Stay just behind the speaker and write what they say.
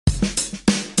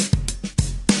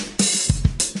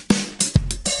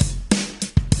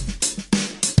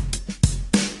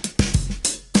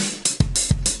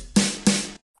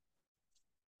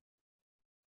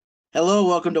Hello,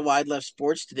 welcome to Wide Left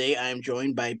Sports. Today I am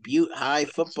joined by Butte High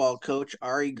football coach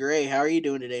Arie Gray. How are you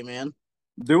doing today, man?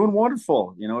 Doing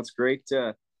wonderful. It's great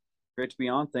to be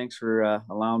on. Thanks for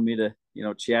allowing me to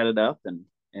chat it up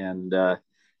and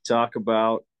talk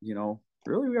about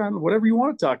really on whatever you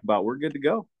want to talk about. We're good to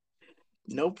go.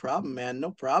 No problem, man. No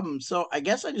problem. So I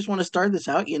guess I just want to start this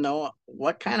out.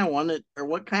 What kind of wanted or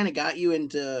what kind of got you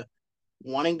into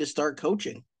wanting to start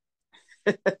coaching?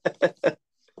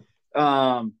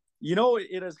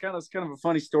 It is kind of a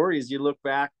funny story as you look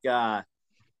back. My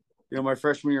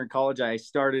freshman year in college, I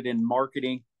started in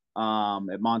marketing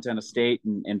at Montana State,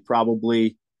 and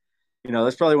probably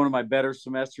that's probably one of my better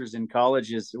semesters in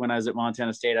college is when I was at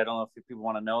Montana State. I don't know if people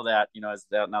want to know that,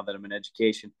 now that I'm in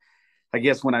education. I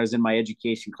guess when I was in my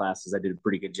education classes, I did a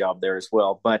pretty good job there as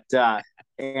well. But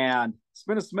and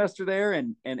spent a semester there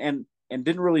and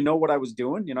didn't really know what I was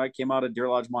doing. I came out of Deer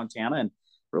Lodge, Montana, and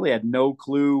really had no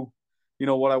clue,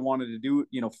 what I wanted to do.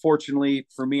 Fortunately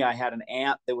for me, I had an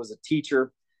aunt that was a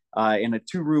teacher in a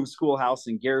two-room schoolhouse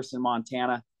in Garrison,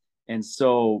 Montana. And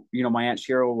so, my aunt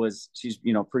Cheryl she's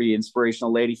pretty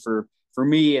inspirational lady for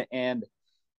me. And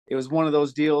it was one of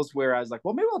those deals where I was like,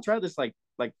 well, maybe I'll try this like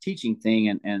teaching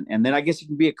thing, and then I guess you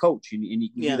can be a coach and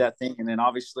you can do Yeah. that thing. And then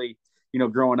obviously,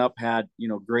 growing up had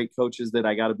great coaches that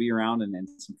I got to be around, and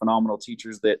some phenomenal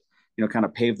teachers that kind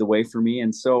of paved the way for me.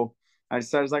 And so I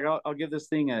decided I was like, I'll give this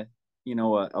thing a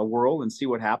whirl and see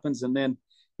what happens. And then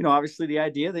obviously the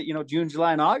idea that June,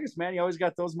 July, and August, man, you always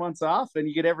got those months off, and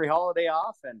you get every holiday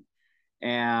off,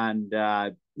 and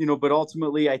but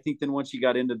ultimately I think then once you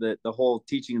got into the whole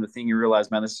teaching and the thing, you realize,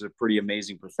 man, this is a pretty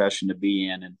amazing profession to be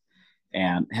in,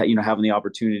 and having the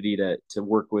opportunity to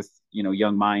work with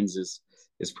young minds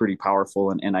is pretty powerful.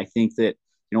 And I think that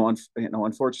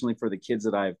unfortunately for the kids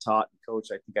that I've taught and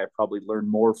coached, I think I probably learned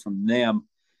more from them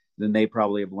than they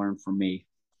probably have learned from me.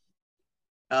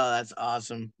 Oh, that's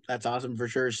awesome. That's awesome for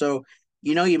sure. So,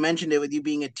 you mentioned it with you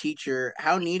being a teacher.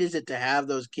 How neat is it to have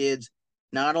those kids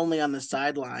not only on the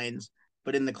sidelines,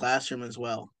 but in the classroom as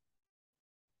well?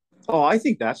 Oh, I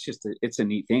think that's it's a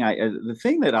neat thing. The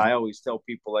thing that I always tell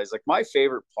people is like my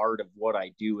favorite part of what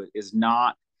I do is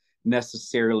not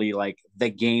necessarily like the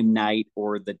game night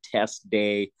or the test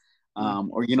day, Mhm.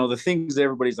 or the things that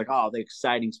everybody's like, oh, the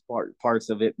exciting parts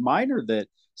of it. Mine are the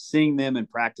seeing them in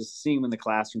practice, seeing them in the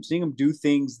classroom, seeing them do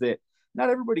things that not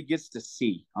everybody gets to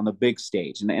see on the big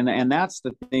stage, and that's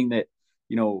the thing that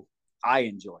you know I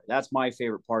enjoy. That's my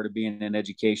favorite part of being in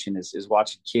education is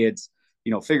watching kids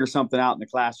figure something out in the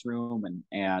classroom,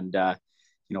 and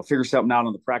figure something out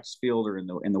on the practice field or in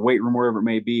the weight room, wherever it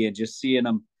may be, and just seeing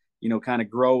them kind of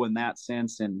grow in that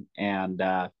sense. And when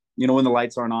the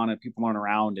lights aren't on and people aren't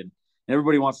around, and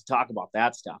everybody wants to talk about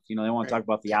that stuff. They want to Right. talk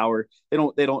about the hour.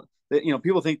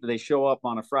 People think that they show up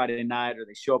on a Friday night, or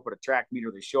they show up at a track meet,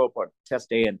 or they show up at test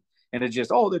day, and it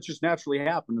just, oh, that just naturally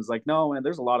happened. It's like, no, man,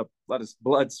 there's a lot of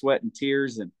blood, sweat, and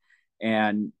tears,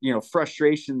 and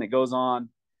frustration that goes on.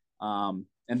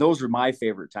 And those are my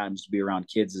favorite times to be around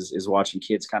kids is watching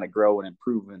kids kind of grow and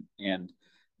improve and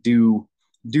do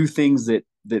do things that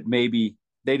maybe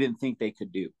they didn't think they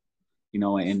could do,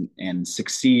 and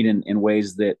succeed in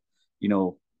ways that, you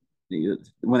know,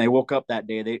 when they woke up that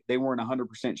day, they weren't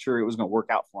 100% sure it was going to work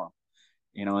out for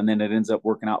them, and then it ends up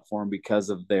working out for them because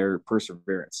of their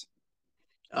perseverance.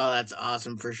 Oh, that's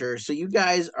awesome for sure. So you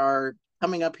guys are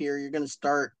coming up here. You're going to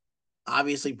start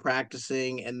obviously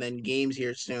practicing and then games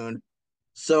here soon.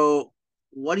 So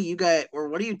what do you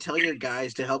tell your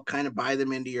guys to help kind of buy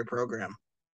them into your program?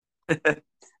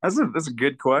 That's a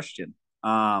good question.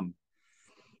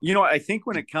 I think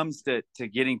when it comes to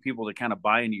getting people to kind of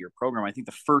buy into your program, I think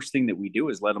the first thing that we do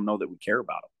is let them know that we care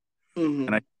about them.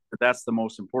 And I Hmm. think that's the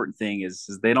most important thing is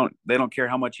they don't care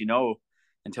how much you know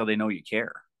until they know you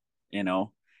care, you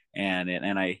know. And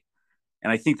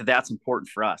I think that that's important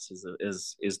for us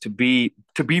is to be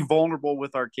vulnerable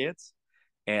with our kids,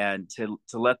 and to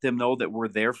let them know that we're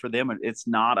there for them. And it's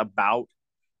not about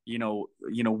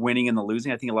winning and the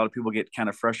losing. I think a lot of people get kind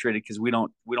of frustrated because we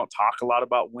don't talk a lot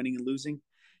about winning and losing.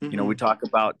 We Hmm. talk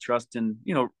about trust and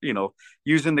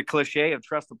using the cliche of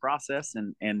trust the process,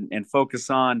 and focus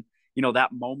on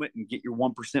that moment and get your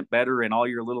 1% better, and all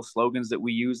your little slogans that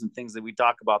we use and things that we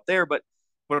talk about there. But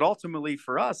ultimately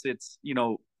for us, it's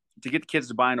to get the kids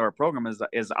to buy into our program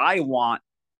is I want,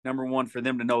 number one, for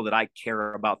them to know that I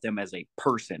care about them as a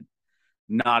person,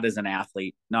 not as an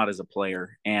athlete, not as a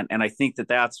player. And I think that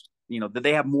that's, that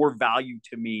they have more value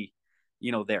to me,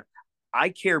 there. I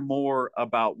care more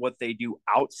about what they do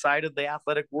outside of the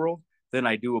athletic world than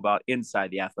I do about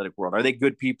inside the athletic world. Are they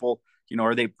good people?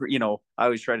 Are they, I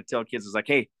always try to tell kids, it's like,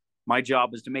 hey, my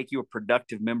job is to make you a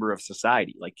productive member of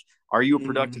society. Like, are you a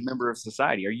productive Mm, member of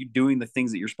society? Are you doing the things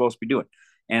that you're supposed to be doing?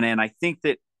 And I think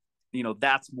that,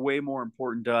 that's way more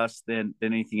important to us than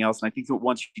anything else. And I think that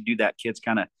once you do that, kids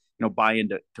kind of, buy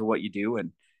into what you do.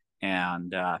 And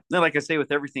then, like I say,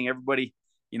 with everything, everybody,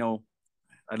 you know,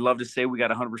 I'd love to say we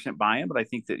got 100% buy-in, but I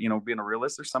think that, being a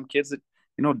realist, there's some kids that,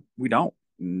 we don't.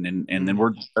 And then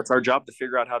mm. that's our job to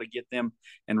figure out how to get them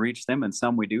and reach them. And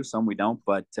some we do, some we don't.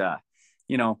 But,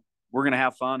 you know, we're going to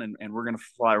have fun, and we're going to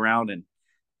fly around,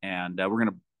 and we're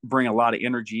going to bring a lot of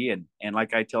energy. And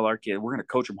like I tell our kid, we're going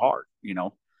to coach them hard,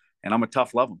 and I'm a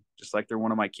tough love them just like they're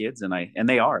one of my kids. And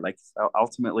they are. Like,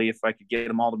 ultimately, if I could get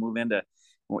them all to move into,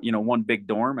 one big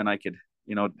dorm, and I could,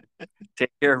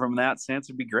 take care of them in that sense,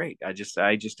 it'd be great. I just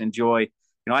enjoy,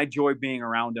 I enjoy being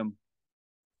around them.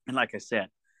 And like I said,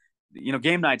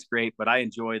 game night's great, but I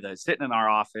enjoy the sitting in our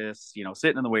office,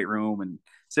 sitting in the weight room and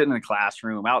sitting in the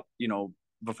classroom out,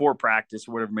 before practice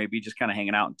or whatever it may be, just kind of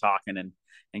hanging out and talking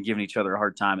and giving each other a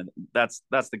hard time. And that's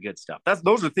the good stuff.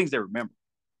 Those are things they remember.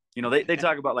 They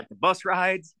talk about like the bus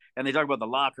rides, and they talk about the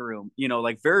locker room,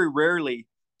 like very rarely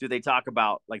do they talk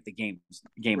about like the game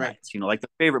Right. nights, like the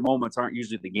favorite moments aren't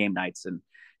usually the game nights,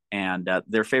 and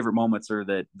their favorite moments are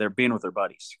that they're being with their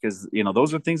buddies, because,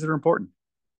 those are things that are important.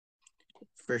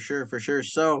 For sure, for sure.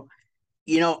 So,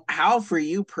 how for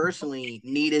you personally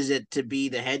neat is it to be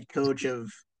the head coach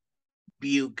of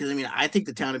Butte? Because I mean, I think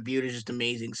the town of Butte is just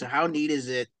amazing. So, how neat is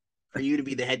it for you to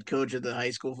be the head coach of the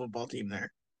high school football team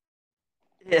there?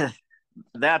 Yeah,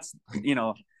 that's,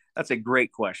 that's a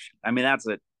great question. I mean,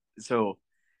 so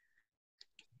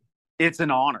it's an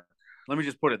honor. Let me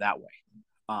just put it that way.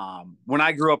 When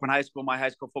I grew up in high school, my high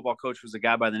school football coach was a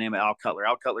guy by the name of Al Cutler.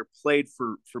 Al Cutler played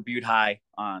for Butte High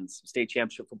on some state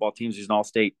championship football teams. He's an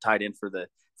all-state tight end for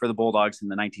the Bulldogs in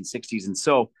the 1960s. And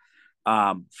so,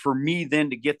 for me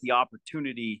then to get the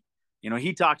opportunity,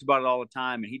 he talked about it all the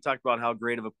time, and he talked about how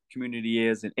great of a community he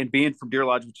is, and being from Deer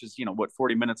Lodge, which is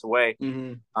 40 minutes away.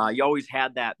 Mm-hmm. You always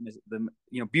had that,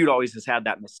 Butte always has had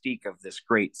that mystique of this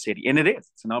great city, and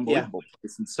it's an Yeah. unbelievable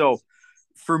place. And so,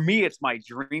 for me, it's my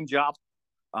dream job.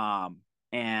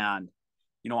 And,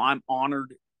 I'm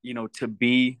honored, to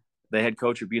be the head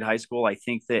coach of Butte High School. I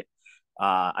think that,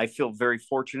 I feel very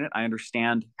fortunate. I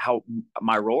understand how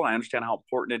my role, I understand how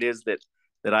important it is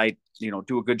that I,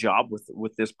 do a good job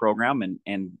with this program,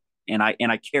 and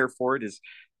I care for it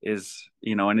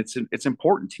and it's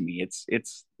important to me.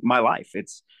 It's my life.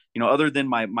 It's, other than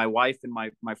my wife and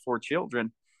my four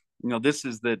children, this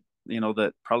is that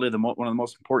probably one of the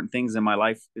most important things in my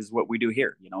life is what we do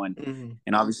here, and Mm-hmm.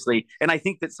 and obviously, and I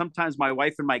think that sometimes my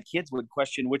wife and my kids would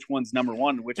question which one's number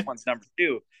one and which one's number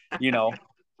two, you know.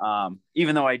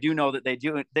 Even though I do know that they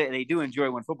do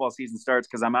enjoy when football season starts,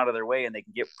 because I'm out of their way and they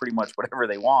can get pretty much whatever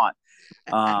they want.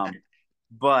 Um,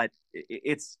 but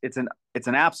it's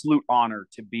an absolute honor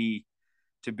to be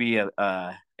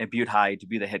at Butte High, to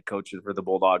be the head coach for the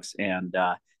Bulldogs. And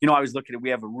I was looking at,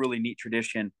 we have a really neat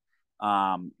tradition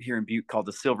here in Butte called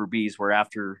the Silver Bees, where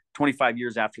after 25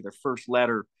 years after their first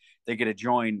letter, they get to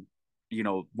join,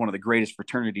 one of the greatest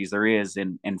fraternities there is,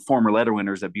 and former letter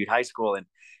winners at Butte High School.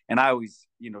 And I always,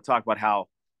 talk about how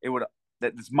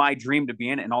that it's my dream to be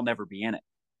in it, and I'll never be in it.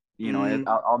 Mm-hmm.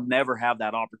 I'll never have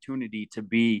that opportunity to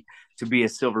be a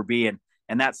Silver Bee.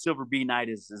 And that Silver Bee night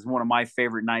is one of my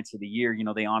favorite nights of the year.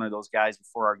 They honor those guys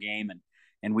before our game,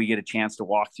 and we get a chance to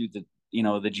walk through the end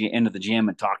of the gym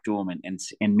and talk to them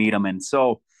and meet them. And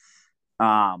so,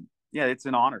 yeah, it's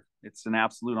an honor. It's an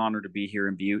absolute honor to be here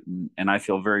in Butte, and I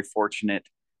feel very fortunate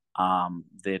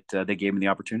that they gave me the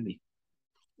opportunity.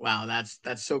 Wow, that's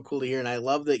so cool to hear, and I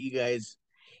love that you guys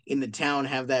in the town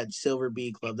have that Silver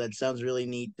Bee Club. That sounds really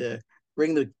neat to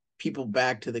bring the people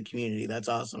back to the community. That's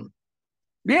awesome.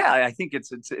 Yeah, I think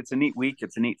it's a neat week.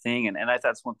 It's a neat thing, and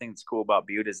that's one thing that's cool about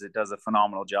Butte is it does a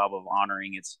phenomenal job of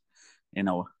honoring its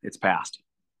past.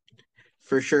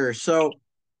 For sure. So,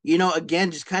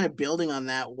 again, just kind of building on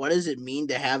that, what does it mean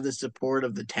to have the support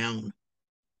of the town?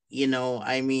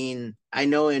 I mean, I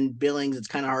know in Billings it's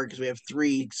kind of hard because we have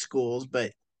three schools,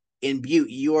 but in Butte,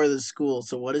 you are the school.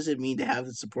 So, what does it mean to have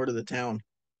the support of the town?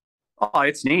 Oh,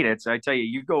 it's neat. I tell you,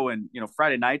 you go in,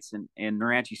 Friday nights in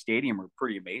Naranche Stadium are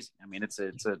pretty amazing. I mean, it's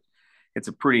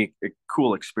a pretty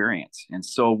cool experience. And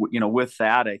so, with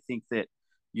that, I think that,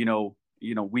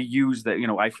 we use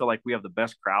that, I feel like we have the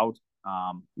best crowd.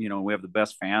 We have the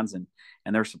best fans, and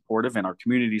they're supportive, and our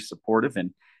community is supportive.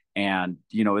 And,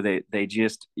 they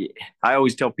just, I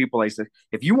always tell people, I said,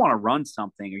 if you want to run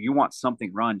something or you want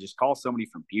something run, just call somebody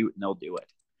from Butte and they'll do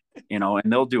it. And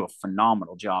they'll do a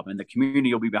phenomenal job, and the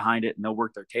community will be behind it, and they'll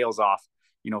work their tails off,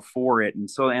 for it. And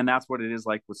so, and that's what it is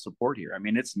like with support here. I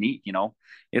mean, it's neat,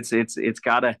 it's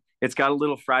got a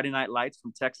little Friday Night Lights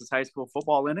from Texas high school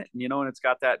football in it, and it's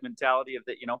got that mentality of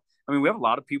that, I mean, we have a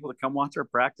lot of people that come watch our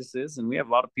practices, and we have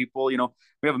a lot of people, we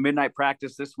have a midnight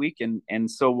practice this week,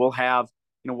 and so we'll have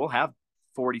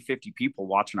 40, 50 people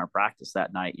watching our practice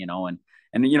that night,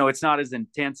 and it's not as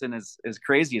intense and as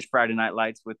crazy as Friday Night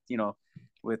Lights with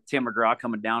Tim McGraw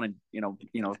coming down and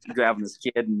grabbing this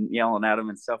kid and yelling at him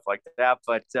and stuff like that.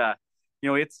 But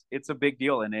it's a big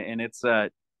deal, and it's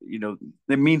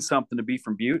it means something to be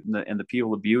from Butte, and the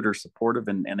people of Butte are supportive,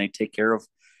 and they take care of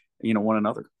one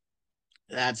another.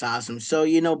 That's awesome. So,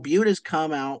 Butte has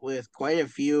come out with quite a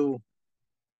few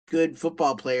good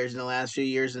football players in the last few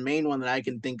years. The main one that I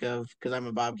can think of, because I'm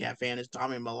a Bobcat fan, is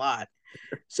Tommy Malott.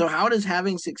 So, how does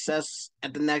having success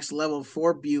at the next level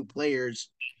for Butte players,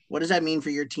 what does that mean for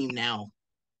your team now?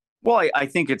 Well, I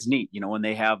think it's neat, when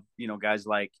they have guys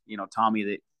like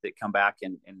Tommy that come back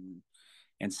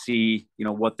and see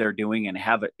what they're doing, and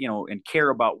have it and care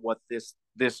about what this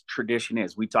tradition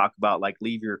is. We talk about like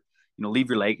leave your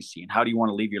legacy, and how do you want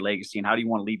to leave your legacy, and how do you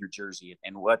want to leave your jersey,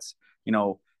 and what's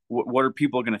what are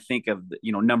people going to think of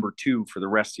number two for the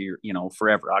rest of your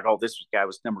forever. Like, oh, this guy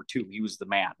was number two, he was the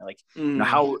man. Like, Mm,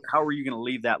 how are you going to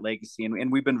leave that legacy?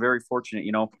 And we've been very fortunate.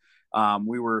 I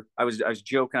was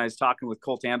joking, I was talking with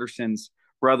Colt Anderson's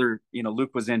brother,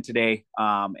 Luke was in today,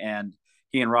 and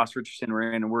he and Ross Richardson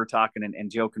were in, and we were talking and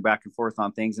joking back and forth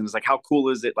on things. And it's like, how cool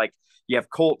is it? Like, you have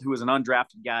Colt, who was an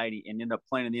undrafted guy, and ended up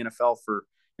playing in the NFL for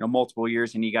multiple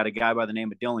years, and you got a guy by the name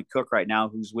of Dylan Cook right now,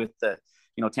 who's with the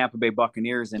Tampa Bay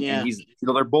Buccaneers, and yeah. he's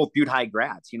they're both Butte High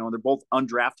grads. They're both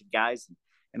undrafted guys,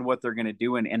 and what they're going to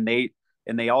do, and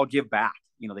they all give back.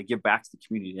 They give back to the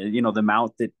community. The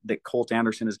amount that Colt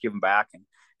Anderson has given back,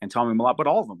 and Tommy Malott, but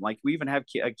all of them. Like, we even have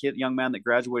a young man that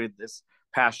graduated this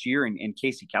past year, and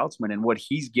Casey Kautzman, and what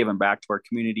he's given back to our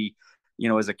community,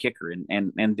 as a kicker, and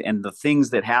the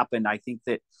things that happened. I think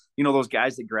that those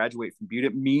guys that graduate from Butte,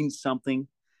 it means something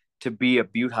to be a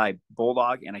Butte High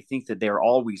Bulldog, and I think that they're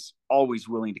always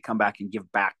willing to come back and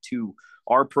give back to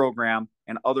our program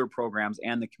and other programs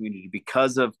and the community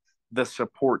because of the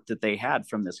support that they had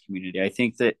from this community. I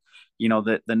think that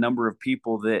that the number of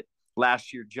people that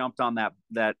last year jumped on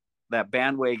that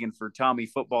bandwagon for Tommy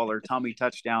football, or Tommy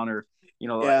touchdown, or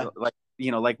Yeah.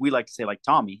 like we like to say, like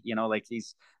Tommy, like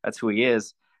that's who he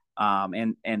is,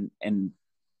 and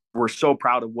we're so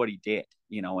proud of what he did,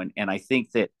 and I think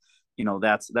that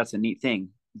that's a neat thing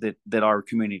that our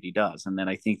community does. And then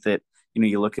I think that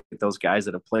you look at those guys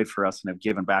that have played for us and have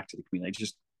given back to the community.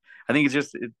 I think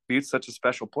Butte's such a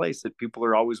special place that people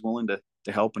are always willing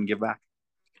to help and give back.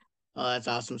 Oh, that's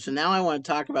awesome. So now I want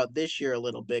to talk about this year a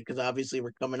little bit, because obviously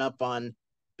we're coming up on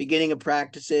beginning of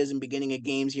practices and beginning of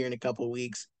games here in a couple of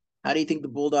weeks. How do you think the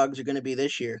Bulldogs are going to be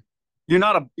this year? You're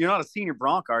not a senior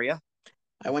Bronc, are you?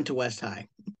 I went to West High.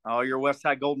 Oh, you're a West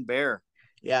High Golden Bear.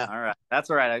 Yeah. All right, that's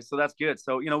all right. So that's good.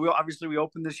 So we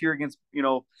opened this year against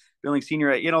Billings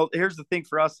Senior. Here's the thing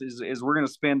for us is we're going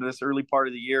to spend this early part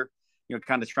of the year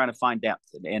kind of trying to find depth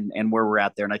and where we're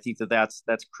at there. And I think that's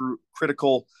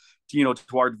critical to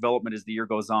our development as the year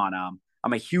goes on.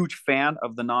 I'm a huge fan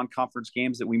of the non-conference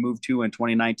games that we moved to in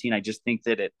 2019. I just think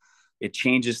that it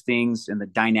changes things and the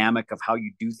dynamic of how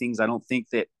you do things. I don't think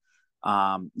that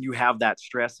you have that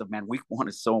stress of, man, week one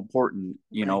is so important,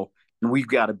 Right. and we've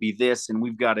got to be this, and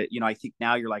we've got to, I think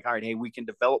now you're like, all right, hey, we can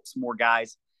develop some more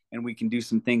guys, and we can do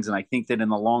some things. And I think that in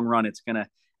the long run,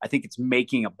 I think it's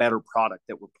making a better product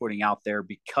that we're putting out there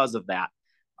because of that.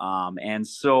 And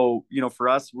so, for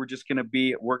us, we're just going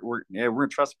to we're going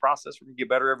to trust the process. We're going to get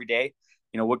better every day.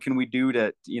 What can we do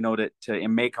to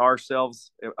make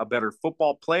ourselves a better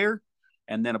football player,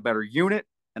 and then a better unit,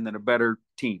 and then a better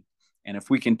team. And if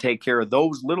we can take care of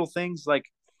those little things, like,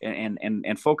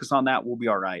 and focus on that, we'll be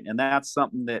all right. And that's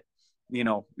something that,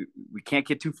 we can't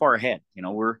get too far ahead.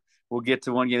 We'll get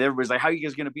to one game. Everybody's like, how are you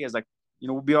guys going to be? I was like,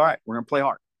 we'll be all right. We're going to play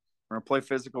hard. We're going to play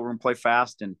physical. We're going to play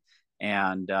fast. And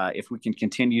if we can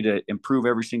continue to improve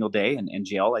every single day and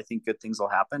gel, I think good things will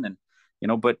happen. And,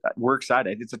 but we're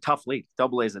excited. It's a tough league.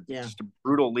 Double A is Yeah. just a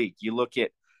brutal league. You look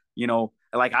at,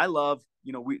 like, I love,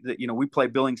 we play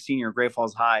Billings Senior and Great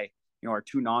Falls High, our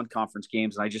two non-conference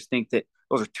games. And I just think that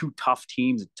those are two tough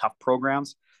teams and tough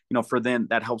programs, for them.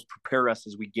 That helps prepare us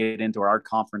as we get into our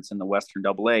conference in the Western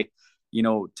Double A,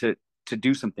 to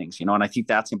do some things, and I think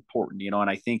that's important, and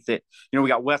I think that, we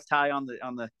got West High on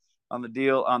the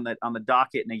deal, on the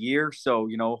docket in a year. So,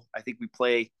 I think we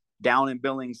play down in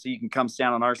Billings, so you can come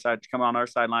stand on our side, come on our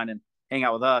sideline and hang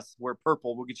out with us. We're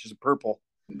purple. We'll get you some purple,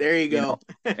 There you you go. know,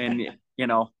 and,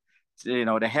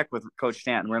 to heck with Coach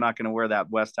Stanton. We're not going to wear that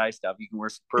West High stuff. You can wear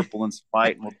some purple and some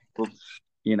white, and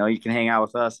you can hang out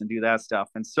with us and do that stuff.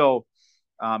 And so,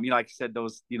 like I said,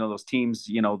 those teams,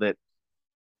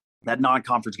 that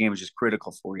non-conference game is just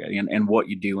critical for you and what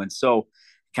you do. And so,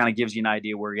 kind of gives you an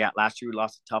idea where you're at. Last year, we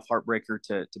lost a tough heartbreaker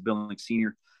to Billings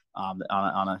Senior on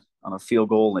a field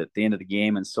goal at the end of the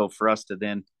game. And so, for us to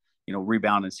then,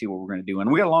 rebound and see what we're going to do, and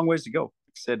we got a long ways to go.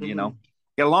 Like I said, Mm-hmm.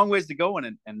 got a long ways to go,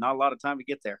 and not a lot of time to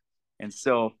get there. And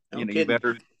so, No you kidding.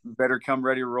 better come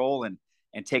ready to roll and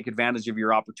take advantage of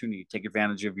your opportunity, take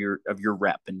advantage of your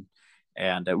rep.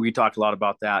 And we talked a lot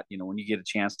about that. When you get a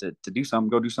chance to do something,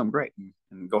 go do something great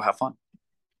and go have fun.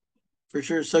 For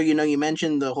sure. So, you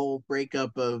mentioned the whole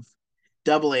breakup of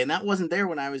double A, and that wasn't there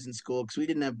when I was in school because we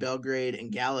didn't have Belgrade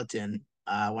and Gallatin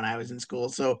when I was in school.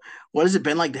 So, what has it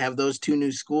been like to have those two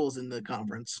new schools in the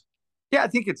conference? Yeah, I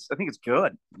think it's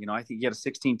good. I think you get a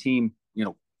 16 team,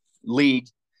 league,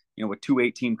 with two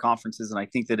 8 team conferences, and I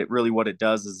think that what it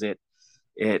does is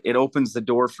it opens the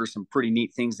door for some pretty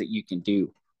neat things that you can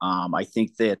do. I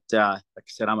think that, like I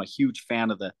said, I'm a huge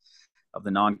fan of the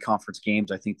non-conference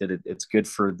games. I think that it's good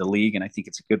for the league, and I think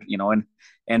it's good,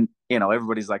 and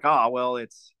everybody's like, oh well,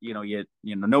 it's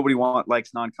nobody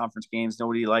likes non-conference games,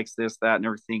 nobody likes this, that, and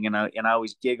everything, and I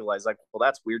always giggle. I was like, well,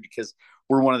 that's weird because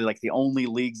we're one of the only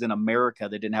leagues in America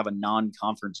that didn't have a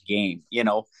non-conference game.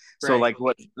 So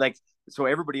Right. so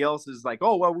everybody else is like,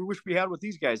 oh well, we wish we had what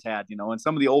these guys had, and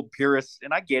some of the old purists,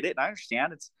 and I get it, and I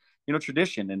understand it's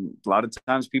tradition, and a lot of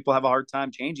times people have a hard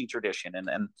time changing tradition,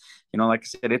 and like I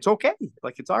said, it's okay,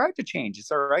 it's all right to change,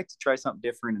 it's all right to try something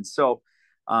different. And so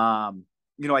I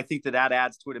think that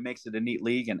adds to it, it makes it a neat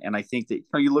league, and I think that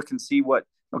you look and see what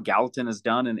Gallatin has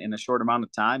done in a short amount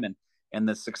of time, and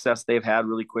the success they've had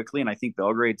really quickly, and I think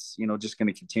Belgrade's just going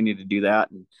to continue to do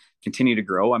that and continue to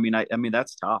grow. I mean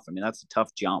that's tough. I mean, that's a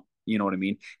tough jump, you know what I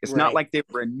mean? It's not Right. like they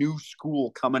were a new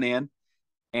school coming in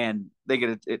and they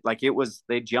get it like it was,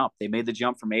 they jumped, they made the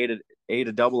jump from A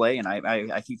to double A, and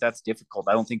I think that's difficult.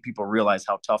 I don't think people realize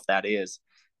how tough that is.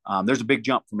 There's a big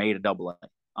jump from A to double A,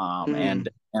 Mm-hmm.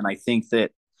 and I think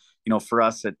that for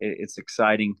us it's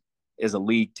exciting as a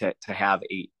league to have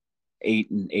 8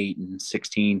 and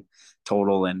 16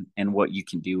 total, and what you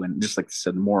can do, and just like I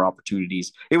said, more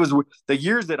opportunities. It was the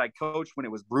years that I coached when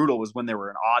it was brutal was when there were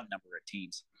an odd number of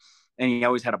teams, and you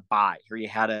always had a buy, or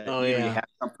Oh you yeah. had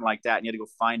something like that, and you had to go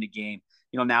find a game.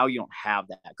 Now you don't have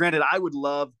that. Granted, I would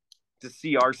love to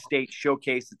see our state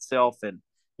showcase itself, and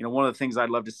one of the things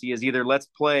I'd love to see is either let's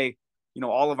play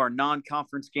all of our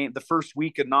non-conference games the first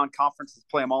week of non-conference, let's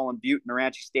play them all in Butte and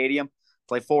Aranchi Stadium,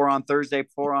 play 4 on Thursday,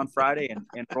 4 on Friday,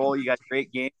 and roll. You got a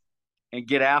great game and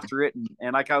get after it.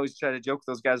 And like I always try to joke with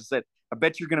those guys, I said, I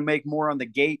bet you're going to make more on the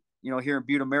gate, here in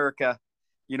Butte, America,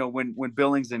 when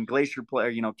Billings and Glacier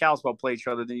play, Kalispell play each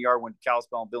other, than you are when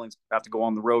Kalispell and Billings have to go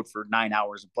on the road for 9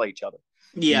 hours and play each other,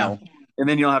 you Yeah. know. And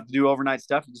then you don't have to do overnight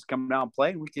stuff. You just come down and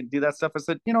play, and we can do that stuff. I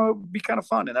said, it would be kind of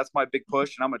fun. And that's my big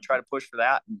push. And I'm going to try to push for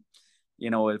that. And,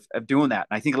 of doing that.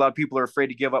 And I think a lot of people are afraid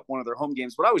to give up one of their home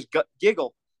games, but I always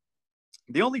giggle.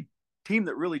 The only team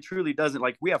that really truly doesn't,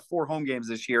 like, we have 4 home games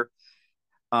this year,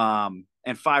 and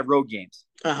 5 road games.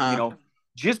 Uh-huh.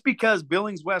 Just because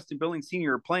Billings West and Billings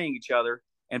Senior are playing each other,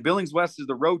 and Billings West is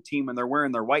the road team and they're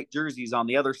wearing their white jerseys on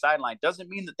the other sideline, doesn't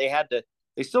mean that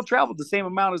they still traveled the same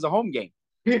amount as a home game.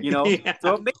 So Yeah.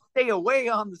 it may stay away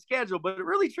on the schedule, but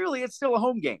really, truly, it's still a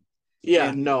home game. Yeah,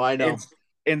 And no, I and know.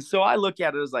 and so I look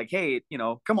at it as like, hey,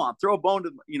 come on, throw a bone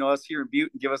to us here in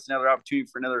Butte and give us another opportunity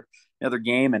for another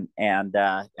game, and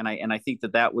I think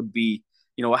that would be,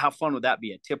 how fun would that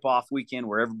be? A tip off weekend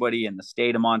where everybody in the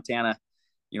state of Montana,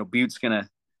 Butte's gonna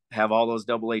have all those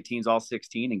double A teams, all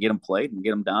 16, and get them played and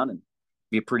get them done, and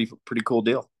be a pretty cool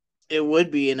deal. It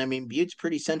would be, and I mean Butte's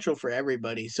pretty central for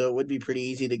everybody, so it would be pretty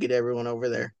easy to get everyone over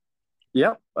there.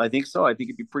 Yeah, I think so. I think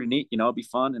it'd be pretty neat. It'd be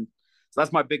fun, and so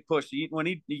that's my big push. When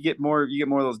you get more, of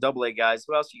those double A guys.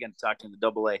 Who else are you going to talk to in the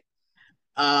double A?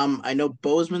 I know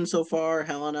Bozeman so far,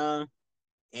 Helena,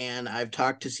 and I've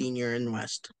talked to Senior and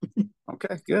West.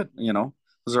 Okay, good.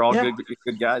 Those are all Yeah,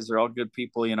 good guys. They're all good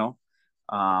people.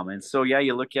 And so yeah,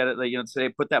 you look at it, like, say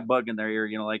put that bug in their ear.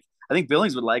 Like I think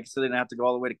Billings would like, so they didn't have to go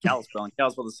all the way to Kalispell. And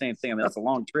Kalispell the same thing. I mean, that's a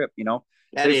long trip. that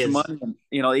Save some is. money. And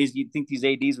you'd think these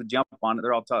ads would jump on it.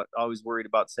 They're always worried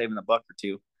about saving a buck or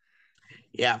two.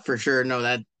 Yeah, for sure.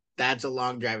 No, that's a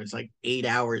long drive. It's like 8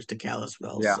 hours to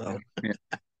Kalispell. Yeah, So yeah.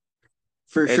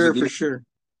 for Edge of sure, the for sure.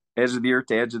 edge of the earth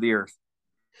to edge of the earth.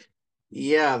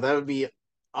 Yeah, that would be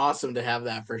awesome to have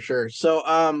that for sure. So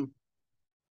I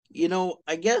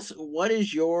guess what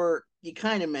is your you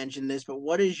kind of mentioned this, but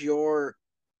what is your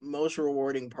most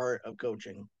rewarding part of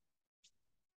coaching?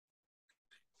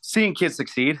 Seeing kids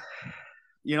succeed,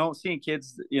 seeing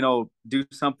kids, do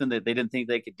something that they didn't think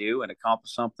they could do and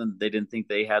accomplish something that they didn't think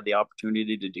they had the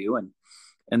opportunity to do,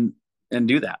 and and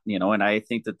do that, and I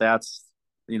think that that's,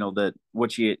 that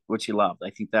what you love. I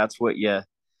think that's what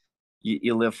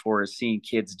you live for, is seeing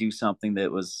kids do something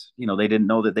that was, they didn't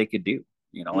know that they could do,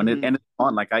 Hmm. and it's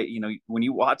fun. Like when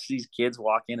you watch these kids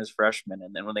walk in as freshmen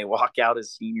and then when they walk out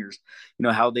as seniors,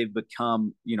 how they've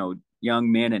become,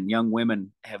 young men and young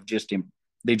women have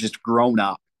they've just grown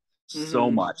up so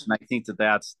Hmm. much. And I think that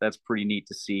that's pretty neat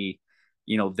to see,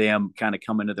 them kind of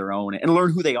come into their own and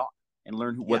learn who they are and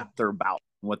learn what Yeah. they're about,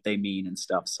 what they mean and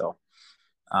stuff. So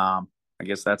I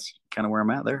guess that's kind of where I'm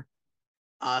at there.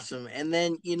 Awesome. And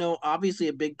then, obviously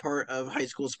a big part of high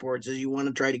school sports is you want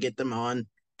to try to get them on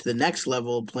to the next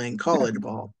level playing college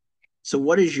ball. So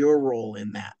what is your role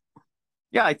in that?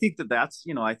 Yeah, I think that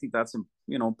I think that's a,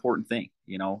 important thing.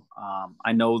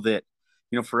 I know that,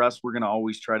 for us, we're going to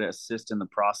always try to assist in the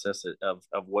process of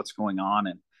what's going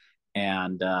on.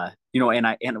 And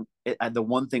the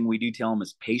one thing we do tell them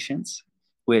is patience,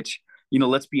 which,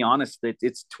 let's be honest, that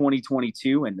it's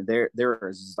 2022 and there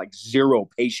is like zero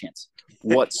patience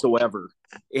whatsoever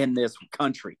in this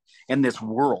country, in this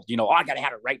world. Oh, I gotta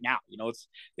have it right now.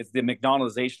 It's the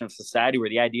McDonaldization of society, where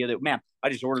the idea that, man, I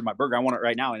just ordered my burger, I want it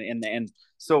right now. And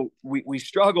so we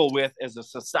struggle with, as a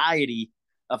society,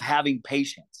 of having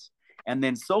patience. And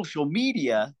then social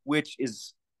media, which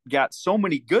is got so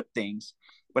many good things,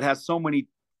 but has so many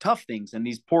tough things. And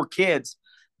these poor kids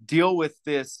deal with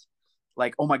this,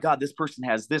 like, oh my God, this person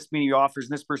has this many offers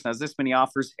and this person has this many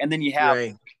offers. And then you have,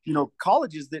 Right.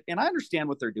 colleges that, and I understand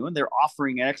what they're doing. They're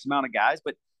offering an X amount of guys,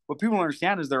 but what people don't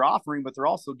understand is they're offering, but they're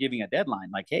also giving a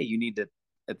deadline. Like, hey, you need to,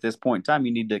 at this point in time,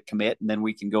 you need to commit, and then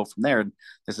we can go from there. And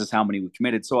this is how many we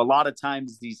committed. So a lot of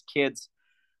times these kids,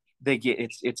 they get,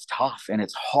 it's tough and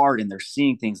it's hard, and they're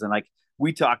seeing things. And like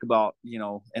we talk about,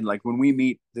 and like when we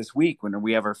meet this week, when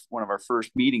we have one of our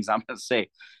first meetings, I'm going to say,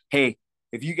 hey,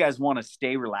 if you guys want to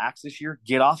stay relaxed this year,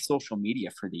 get off social media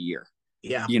for the year.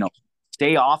 Yeah. you know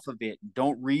Stay off of it.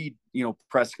 Don't read,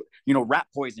 press, rat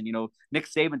poison. Nick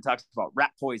Saban talks about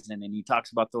rat poison, and he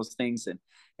talks about those things.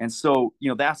 And so,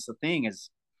 that's the thing,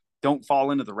 is don't fall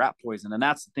into the rat poison. And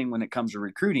that's the thing when it comes to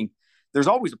recruiting. There's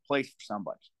always a place for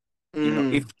somebody, if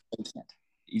Hmm. you're patient.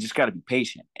 You just got to be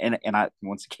patient. And I,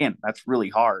 once again, that's really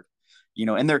hard.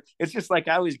 And it's just like,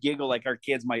 I always giggle, like our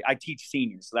kids, I teach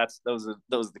seniors. So those are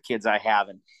the kids I have.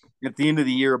 And at the end of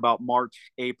the year, about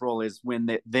March, April, is when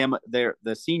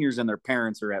the seniors and their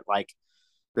parents are at, like,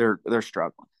 they're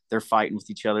struggling. They're fighting with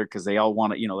each other because they all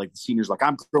want to, like the seniors, like,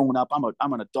 I'm growing up,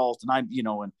 I'm an adult, and I'm,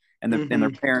 and their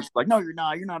Hmm. parents are like, no, you're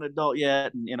not an adult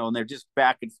yet. And they're just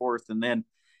back and forth. And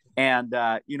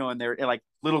they're like,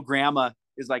 little grandma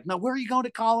is like, no, where are you going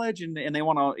to college? And they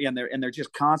want to, and they're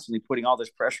just constantly putting all this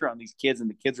pressure on these kids. And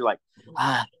the kids are like,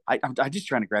 I'm just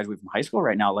trying to graduate from high school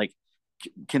right now. Like,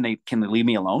 can they leave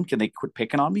me alone? Can they quit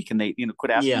picking on me? Can they,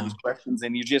 quit asking me Yeah. these questions?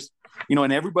 And you just,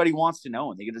 and everybody wants to know,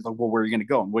 and they get like, well, where are you going to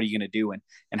go? And what are you going to do?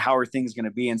 And how are things going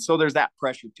to be? And so there's that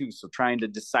pressure too. So trying to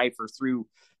decipher through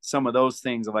some of those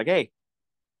things of like, hey,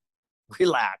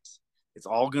 relax. It's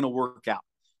all going to work out.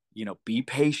 Be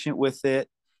patient with it.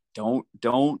 Don't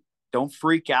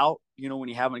freak out. When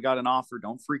you haven't got an offer,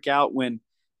 don't freak out when,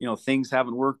 things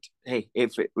haven't worked. Hey,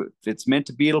 if it's meant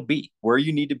to be, it'll be. Where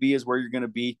you need to be is where you're going to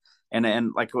be.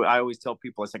 And like I always tell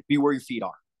people, it's like, be where your feet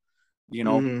are,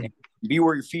 Hmm. be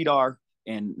where your feet are,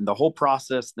 and the whole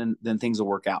process, then things will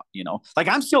work out. Like,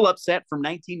 I'm still upset from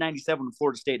 1997 when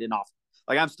Florida State didn't offer.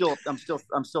 Like, I'm still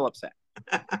upset.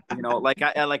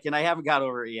 And I haven't got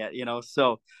over it yet.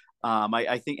 So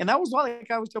I think, and that was why,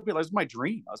 like I always tell people, that was my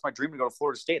dream. That was my dream to go to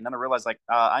Florida State. And then I realized, like,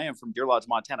 I am from Deer Lodge,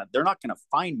 Montana. They're not going to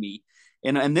find me.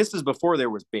 And this is before there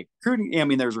was big recruiting. I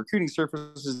mean, there's recruiting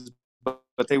services, but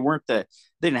they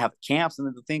didn't have the camps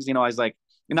and the things. I was like,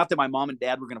 not that my mom and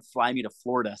dad were going to fly me to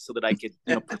Florida so that I could,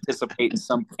 participate in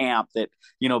some camp that,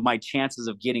 my chances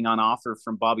of getting on offer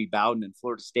from Bobby Bowden in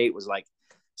Florida State was like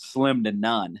slim to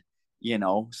none.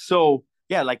 So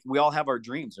yeah, like we all have our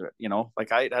dreams.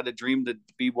 Like I had a dream to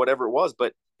be whatever it was,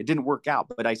 but it didn't work out.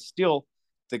 But I still,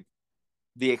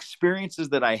 the experiences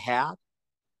that I had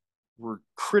were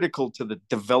critical to the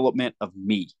development of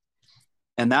me.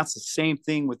 And that's the same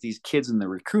thing with these kids in the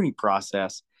recruiting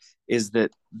process, is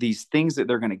that these things that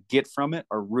they're going to get from it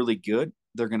are really good.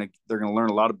 They're going to learn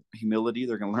a lot of humility.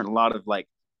 They're going to learn a lot of, like,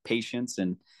 patience.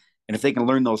 And if they can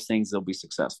learn those things, they'll be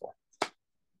successful.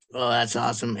 Well, that's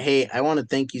awesome. Hey, I want to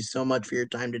thank you so much for your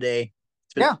time today.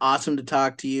 It's been Yeah. awesome to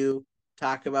talk to you,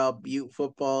 talk about Butte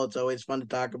football. It's always fun to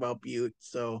talk about Butte.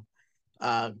 So,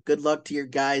 good luck to your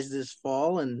guys this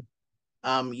fall, and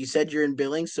You said you're in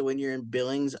Billings, so when you're in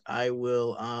Billings, I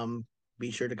will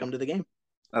be sure to come to the game.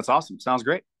 That's awesome. Sounds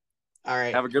great. All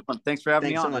right. Have a good one. Thanks for having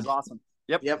me Thanks so on. It was much. awesome.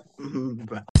 Yep. Yep.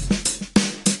 Bye.